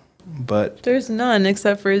news, but... There's none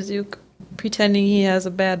except for Zook pretending he has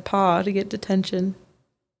a bad paw to get detention.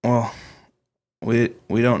 Well, we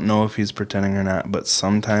don't know if he's pretending or not, but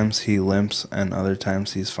sometimes he limps and other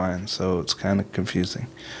times he's fine, so it's kind of confusing.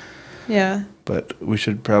 Yeah. But we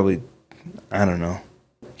should probably... I don't know.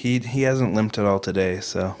 He hasn't limped at all today,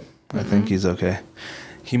 so I think he's okay.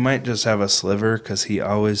 He might just have a sliver because he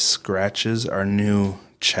always scratches our new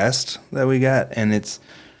chest that we got, and that's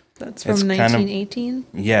from 1918?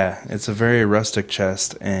 Yeah, it's a very rustic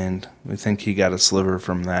chest, and we think he got a sliver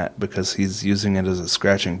from that because he's using it as a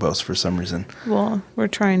scratching post for some reason. Well, we're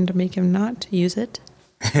trying to make him not use it.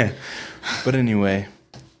 But anyway,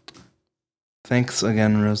 thanks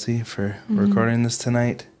again, Rosie, for recording this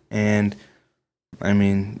tonight. And, I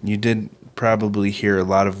mean, you did probably hear a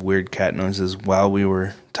lot of weird cat noises while we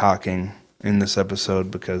were talking in this episode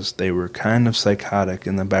because they were kind of psychotic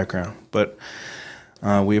in the background. But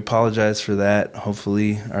we apologize for that.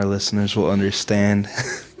 Hopefully our listeners will understand.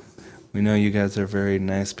 We know you guys are very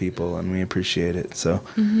nice people and we appreciate it. So,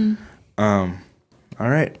 all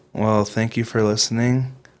right. Well, thank you for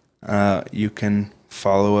listening. You can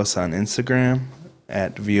follow us on Instagram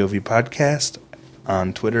at VOV Podcast,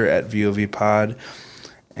 on Twitter at VOV Pod,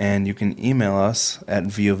 and you can email us at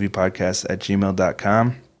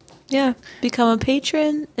vovpodcast@gmail.com. Yeah, become a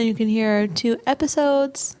patron, and you can hear our 2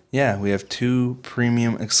 episodes. Yeah, we have 2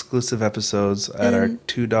 premium exclusive episodes at our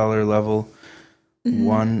 $2 level.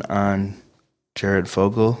 One on Jared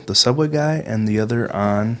Fogle, the Subway guy, and the other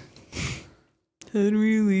on...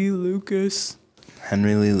 Henry Lee Lucas.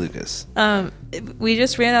 We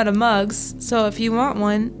just ran out of mugs, so if you want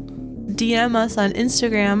one, DM us on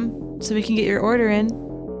Instagram so we can get your order in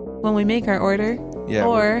when we make our order. Yeah.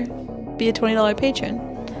 Or be a $20 patron,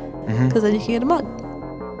 because then you can get a mug.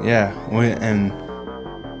 Yeah, we're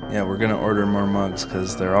gonna order more mugs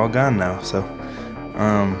because they're all gone now. So,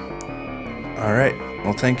 all right.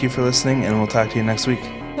 Well, thank you for listening, and we'll talk to you next week.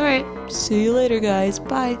 All right. See you later, guys.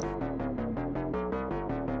 Bye.